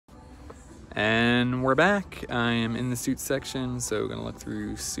And we're back. I am in the suits section, so gonna look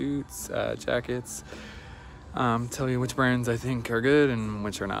through suits, jackets, tell you which brands I think are good and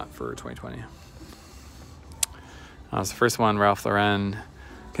which are not for 2020. So the first one, Ralph Lauren.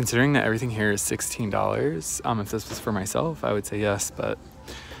 Considering that everything here is $16, if this was for myself, I would say yes, but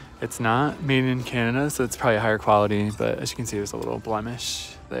it's not made in Canada, so it's probably higher quality, but as you can see, there's a little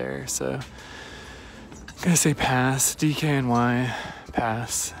blemish there, so I'm gonna say pass. DKNY,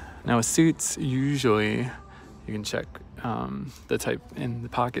 pass. Now with suits, usually you can check the type in the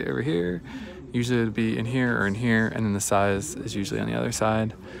pocket over here. Usually it'd be in here or in here, and then the size is usually on the other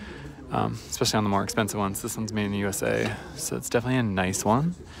side, especially on the more expensive ones. This one's made in the USA, so it's definitely a nice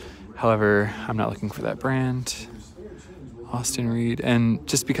one. However, I'm not looking for that brand. Austin Reed, and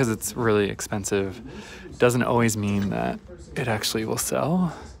just because it's really expensive doesn't always mean that it actually will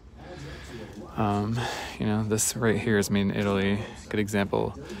sell. You know, this right here is made in Italy. Good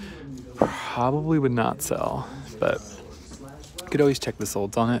example. Probably would not sell, but you could always check the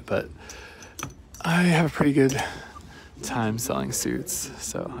solds on it, but I have a pretty good time selling suits,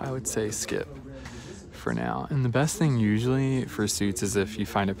 so I would say skip for now. And the best thing usually for suits is if you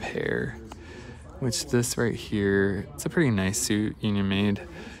find a pair, which this right here, it's a pretty nice suit, union made.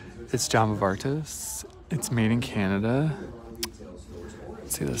 It's John Vartos. It's made in Canada.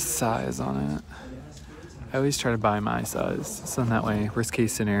 Let's see the size on it. I always try to buy my size, so in that way, worst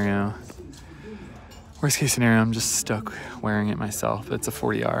case scenario, I'm just stuck wearing it myself. It's a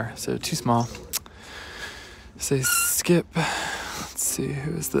 40R, so too small. Say skip. Let's see,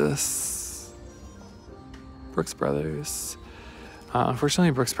 who is this? Brooks Brothers.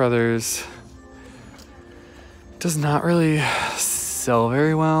 Unfortunately, Brooks Brothers does not really sell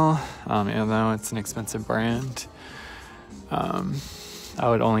very well, even though it's an expensive brand. I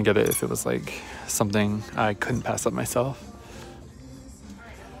would only get it if it was like something I couldn't pass up myself.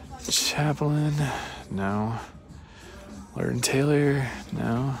 Chaplin, no. Lord & Taylor,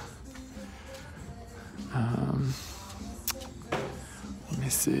 no. Let me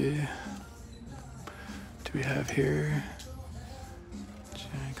see. Do we have here?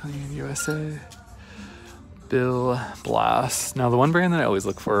 Clean USA. Bill Blass. Now the one brand that I always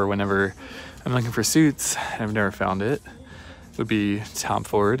look for whenever I'm looking for suits, and I've never found it, would be Tom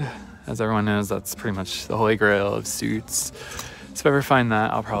Ford. As everyone knows, that's pretty much the holy grail of suits. So if I ever find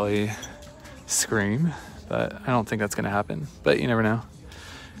that, I'll probably scream, but I don't think that's gonna happen. But you never know.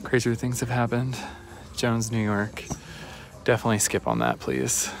 Crazier things have happened. Jones, New York. Definitely skip on that,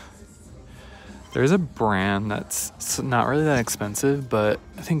 please. There's a brand that's not really that expensive, but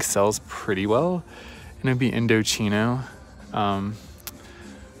I think sells pretty well, and it'd be Indochino.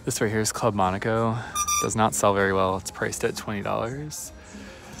 This right here is Club Monaco. Does not sell very well. It's priced at $20.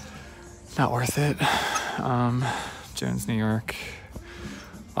 Not worth it. Jones, New York.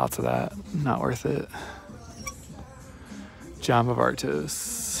 Lots of that. Not worth it. John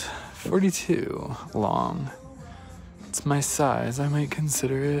Vartos. 42 long. It's my size. I might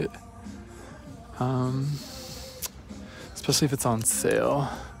consider it. Especially if it's on sale.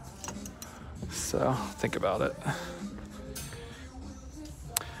 So think about it.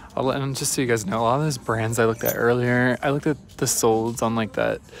 And just so you guys know, a lot of those brands I looked at earlier, I looked at the solds on like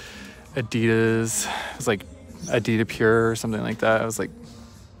that Adidas. It was like Adidas Pure or something like that. I was like,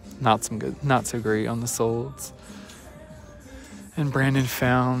 not so great on the solds. And Brandon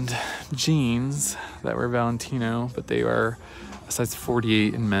found jeans that were Valentino, but they are a size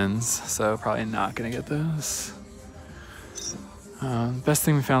 48 in men's, so probably not gonna get those. Best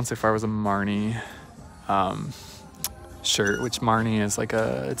thing we found so far was a Marni shirt, which Marni is like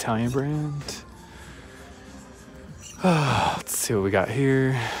a Italian brand. Let's see what we got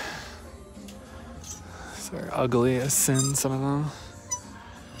here. These are ugly as sin, some of them.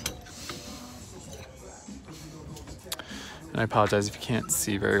 And I apologize if you can't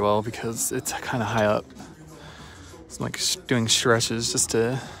see very well because it's kind of high up. So I'm like doing stretches just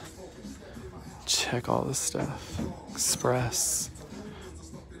to check all this stuff. Express.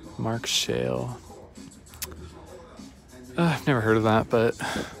 Mark Shale. I've never heard of that, but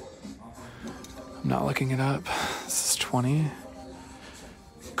I'm not looking it up. This is 20.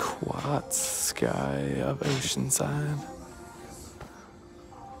 Quat Sky of Oceanside.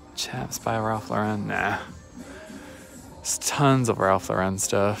 Chaps by Ralph Lauren. Nah. There's tons of Ralph Lauren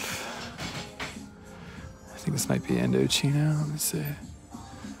stuff. I think this might be Indochino. Let me see.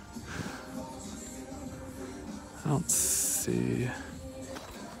 I don't see.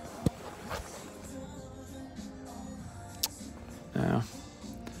 No.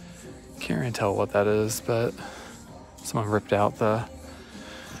 Can't really tell what that is, but someone ripped out the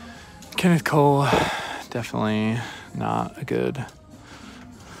Kenneth Cole. Definitely not a good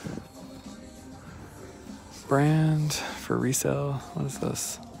brand for resale. What is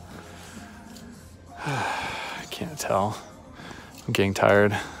this? I can't tell. I'm getting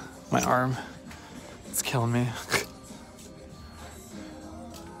tired. My arm, it's killing me.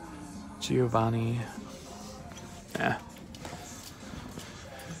 Giovanni. Yeah.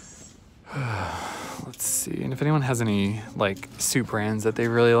 Let's see. And if anyone has any like suit brands that they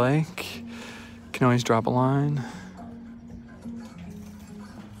really like, you can always drop a line.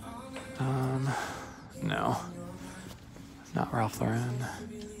 No. Not Ralph Lauren.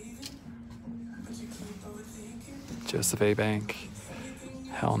 Joseph A. Bank.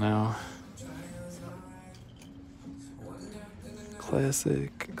 Hell no.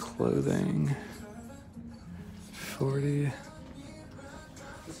 Classic clothing. 40.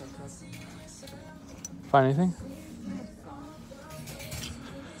 Find anything?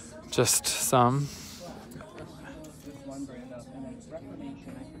 Just some.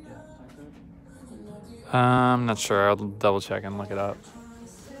 I'm not sure. I'll double check and look it up.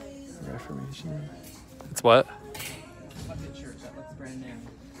 Reformation. It's what?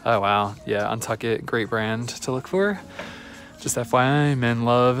 Oh wow, yeah, Untuck It, great brand to look for. Just FYI, men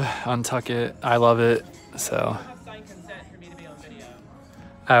love Untuck It. I love it, so.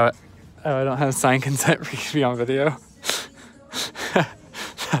 Oh, I don't have signed consent for you to be on video.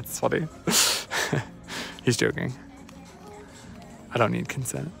 That's funny. He's joking. I don't need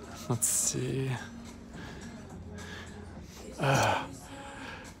consent. Let's see.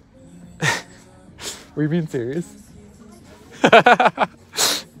 Were you being serious?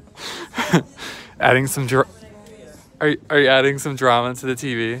 Adding some are you adding some drama to the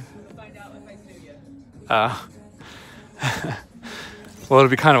TV? Well, it'll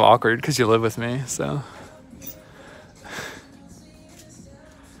be kind of awkward because you live with me, so.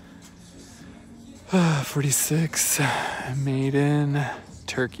 46, made in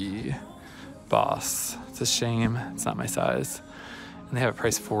Turkey, Boss. It's a shame, it's not my size. And they have it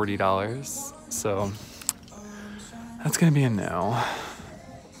priced $40, so that's gonna be a no.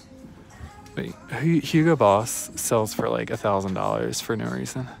 But Hugo Boss sells for like $1,000 for no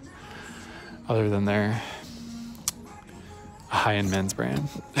reason, other than they're a high-end men's brand.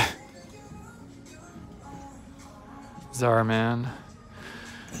 Zara man.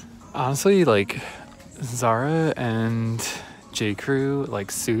 Honestly, like Zara and J. Crew,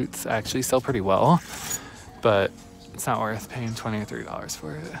 like suits, actually sell pretty well, but it's not worth paying $20 or $30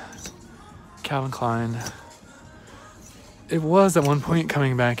 for it. Calvin Klein. It was at one point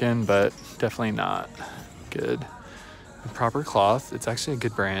coming back in, but definitely not good. Proper Cloth, it's actually a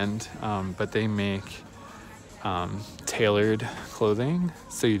good brand, but they make tailored clothing,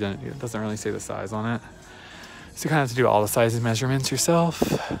 so it doesn't really say the size on it. So you kind of have to do all the sizes measurements yourself,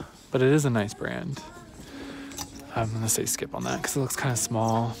 but it is a nice brand. I'm gonna say skip on that because it looks kind of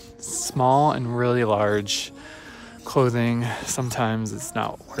small. Small and really large clothing, sometimes it's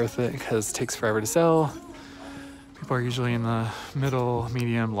not worth it because it takes forever to sell. People are usually in the middle,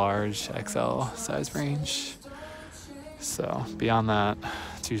 medium, large, XL size range. So beyond that,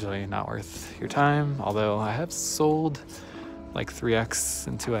 it's usually not worth your time. Although I have sold like 3X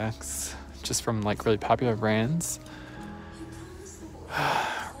and 2X just from like really popular brands.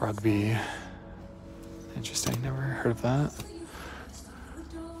 Rugby. Interesting, never heard of that.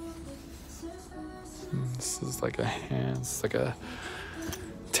 This is like a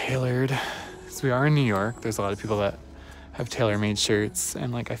tailored. So we are in New York. There's a lot of people that have tailor-made shirts,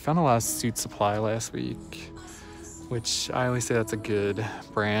 and like I found a lot of Suit Supply last week, which I always say that's a good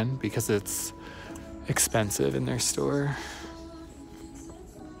brand because it's expensive in their store.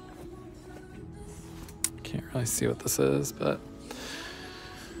 Can't really see what this is, but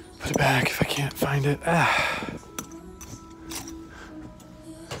put it back if I can't find it.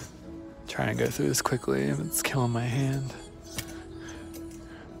 Trying to go through this quickly, but it's killing my hand.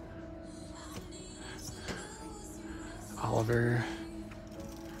 Oliver.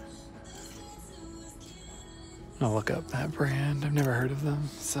 I'll look up that brand. I've never heard of them,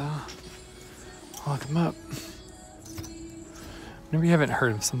 so I'll look them up. Whenever you haven't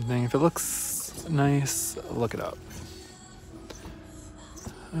heard of something, if it looks nice, look it up.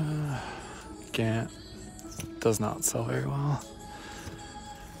 Can't. Does not sell very well.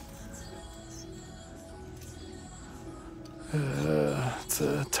 It's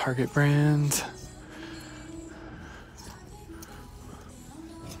a Target brand.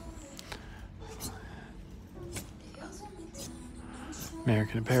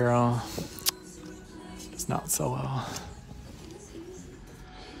 American Apparel. Does not sell well.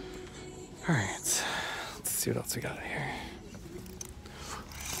 Alright, let's see what else we got here.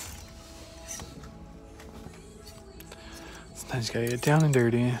 Sometimes you gotta get down and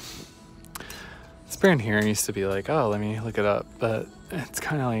dirty. This brand here used to be like, oh, let me look it up, but it's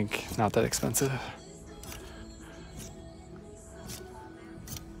kind of like not that expensive.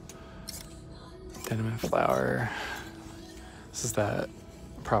 Denim and flower. This is that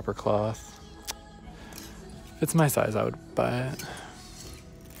proper cloth. If it's my size, I would buy it.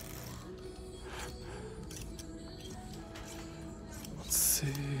 Let's see.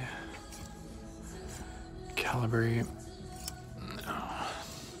 Calibrate. No.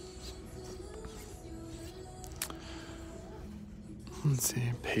 Let's see.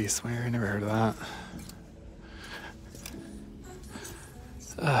 Pace wear. I never heard of that.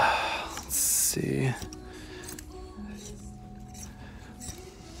 Let's see.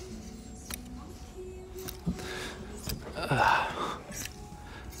 All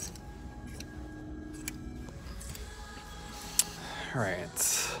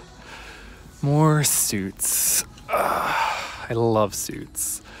right. More suits. I love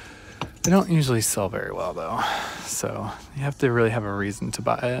suits. They don't usually sell very well though, so you have to really have a reason to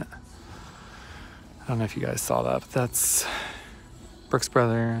buy it. I don't know if you guys saw that, but that's Brooks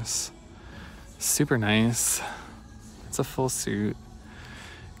Brothers. Super nice. It's a full suit.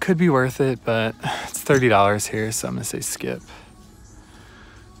 Could be worth it, but it's $30 here, so I'm gonna say skip.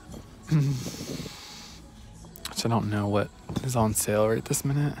 Which I don't know what is on sale right this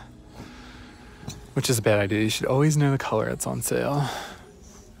minute. Which is a bad idea. You should always know the color that's on sale.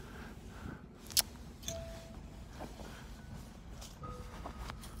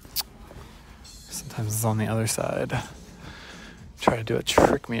 Sometimes it's on the other side. Try to do a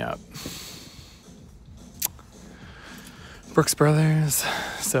trick me up. Brooks Brothers.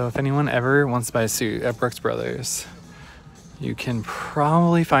 So if anyone ever wants to buy a suit at Brooks Brothers, you can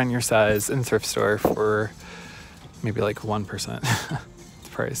probably find your size in a thrift store for maybe like 1% the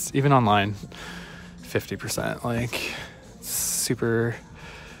price. Even online, 50%. Like, super,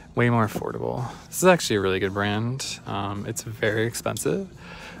 way more affordable. This is actually a really good brand. It's very expensive.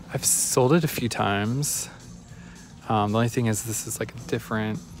 I've sold it a few times. The only thing is this is like a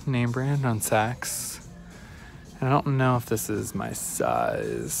different name brand on Saks. And I don't know if this is my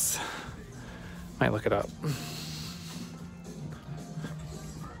size. Might look it up.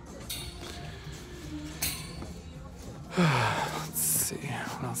 Let's see,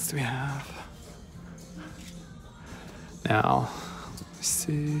 what else do we have? Now, let's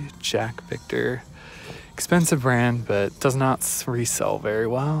see, Jack Victor. Expensive brand, but does not resell very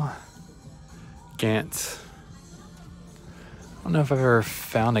well. Gant. I don't know if I've ever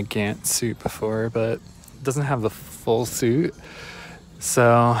found a Gant suit before, but it doesn't have the full suit.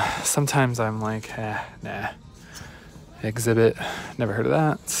 So sometimes I'm like, nah. Exhibit, never heard of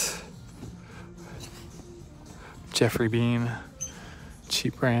that. Jeffrey Bean,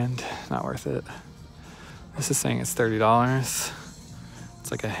 cheap brand, not worth it. This is saying it's $30. It's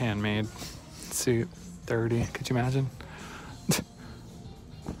like a handmade suit, 30, could you imagine?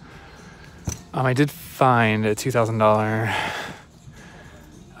 I did find a $2,000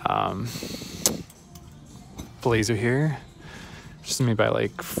 blazer here, which is made by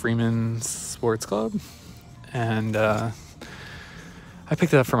like Freeman Sports Club. And I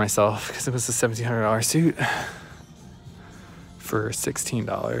picked it up for myself because it was a $1,700 suit for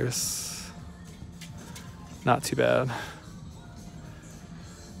 $16. Not too bad.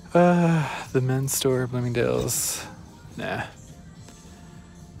 The men's store, Bloomingdale's. Nah.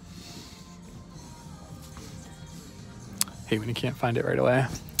 Hate when you can't find it right away.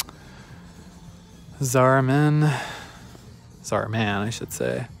 Zara Man, I should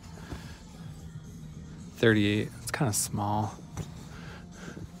say. 38, it's kind of small.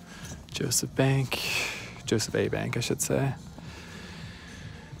 Joseph A. Bank, I should say.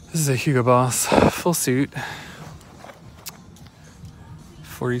 This is a Hugo Boss full suit.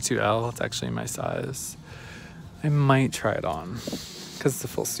 42L, it's actually my size. I might try it on, because it's a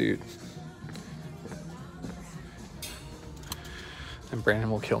full suit. And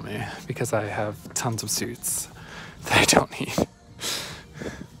Brandon will kill me, because I have tons of suits that I don't need.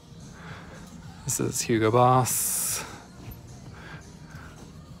 This is Hugo Boss.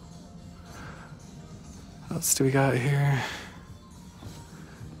 What else do we got here?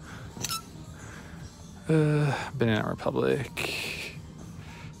 Banana Republic.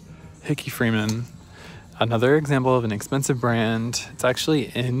 Hickey Freeman. Another example of an expensive brand. It's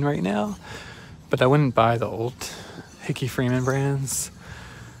actually in right now, but I wouldn't buy the old Hickey Freeman brands.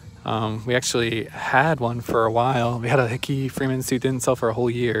 We actually had one for a while. We had a Hickey Freeman suit, didn't sell for a whole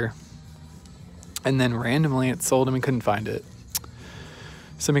year. And then randomly it sold and we couldn't find it.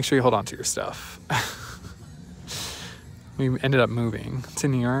 So make sure you hold on to your stuff. We ended up moving to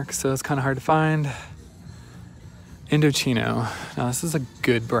New York, so it's kind of hard to find. Indochino. Now this is a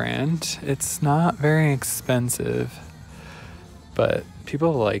good brand. It's not very expensive, but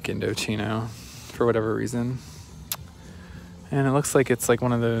people like Indochino for whatever reason. And it looks like it's like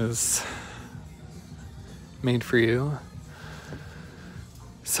one of those made for you.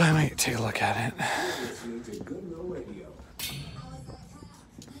 So I might take a look at it.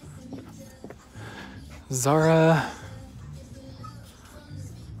 Zara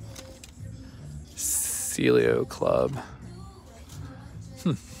Celio Club.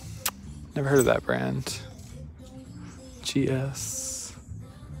 Never heard of that brand. GS.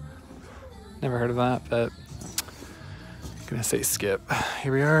 Never heard of that, but I'm gonna say skip.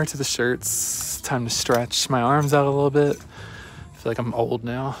 Here we are to the shirts. Time to stretch my arms out a little bit. I feel like I'm old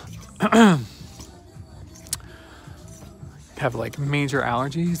now. Have like major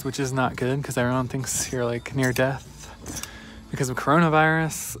allergies, which is not good because everyone thinks you're like near death because of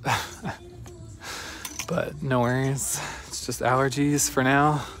coronavirus. But no worries, it's just allergies for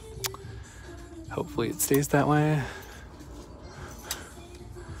now. Hopefully it stays that way.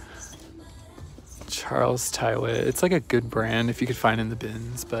 Charles Tyrwhitt, it's like a good brand if you could find in the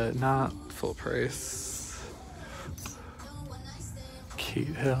bins, but not full price. Kate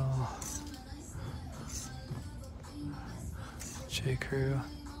Hill. J. Crew,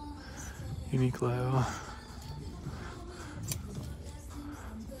 Uniqlo,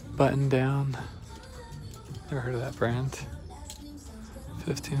 Button Down. Never heard of that brand.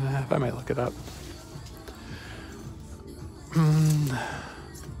 15.5. I might look it up.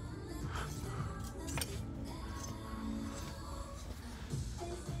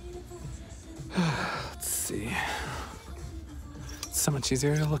 Let's see. It's so much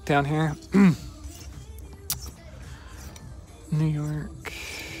easier to look down here. New York.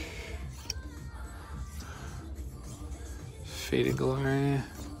 Faded Glory.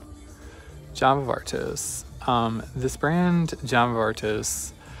 Java Vartos. This brand, Java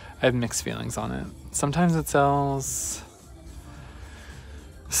Vartos, I have mixed feelings on it. Sometimes it sells,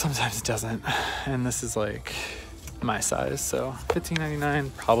 sometimes it doesn't. And this is like my size, so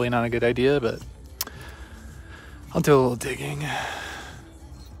 $15.99, probably not a good idea, but I'll do a little digging.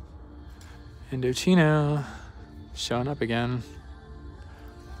 Indochino. Showing up again.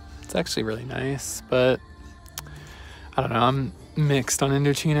 It's actually really nice, but I don't know, I'm mixed on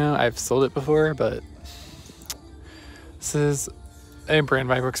Indochino. I've sold it before, but this is a brand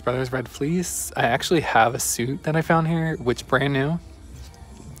by Brooks Brothers, Red Fleece. I actually have a suit that I found here, which brand new,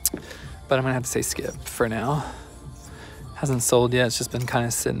 but I'm gonna have to say skip for now. Hasn't sold yet, it's just been kind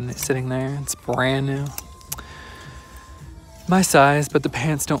of sitting there. It's brand new. My size, but the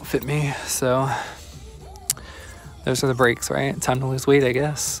pants don't fit me, so those are the breaks, right? Time to lose weight, I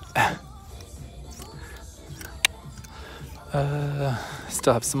guess.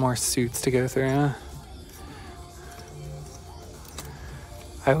 Still have some more suits to go through.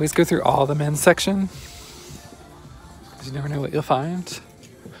 I always go through all the men's section, because you never know what you'll find.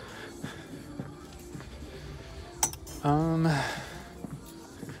 All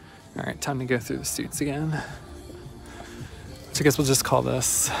right, time to go through the suits again. So I guess we'll just call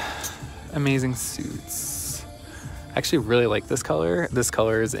this Amazing Suits. I actually really like this color. This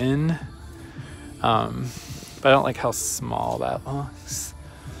color is in, but I don't like how small that looks.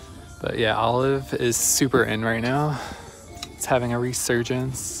 But yeah, olive is super in right now. It's having a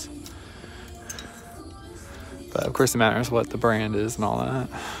resurgence. But of course it matters what the brand is and all that.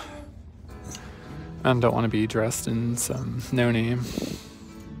 I don't want to be dressed in some no-name.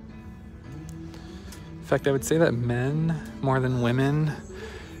 In fact, I would say that men, more than women,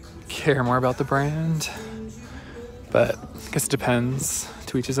 care more about the brand. But I guess it depends,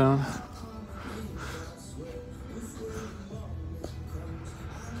 to each his own.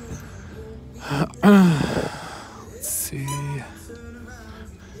 Let's see.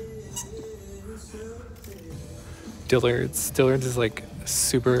 Dillard's. Dillard's is like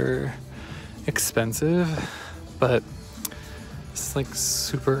super expensive, but it's like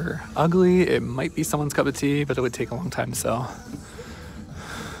super ugly. It might be someone's cup of tea, but it would take a long time to sell.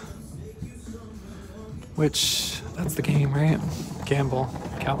 Which, that's the game, right? Gamble.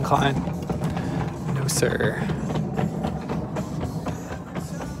 Calvin Klein. No, sir.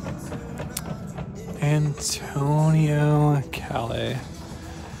 Antonio Calais.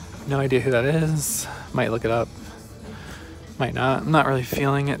 No idea who that is. Might look it up. Might not. I'm not really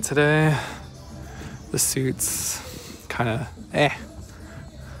feeling it today. The suits kind of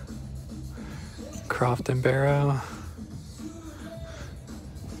Croft and Barrow.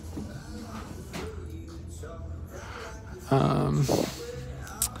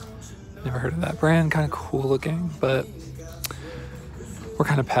 Never heard of that brand. Kind of cool looking, but we're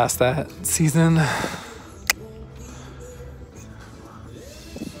kind of past that season.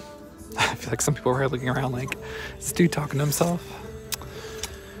 Like some people were looking around like, is this dude talking to himself?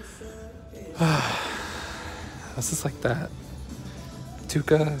 This is like that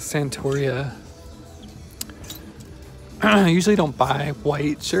Tuca Santoria. I usually don't buy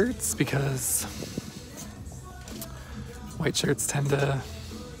white shirts because white shirts tend to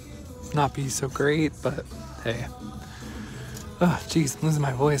not be so great, but hey. Oh, geez, I'm losing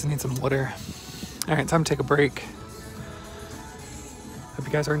my voice. I need some water. All right, time to take a break. Hope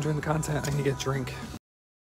you guys are enjoying the content. I need to get a drink.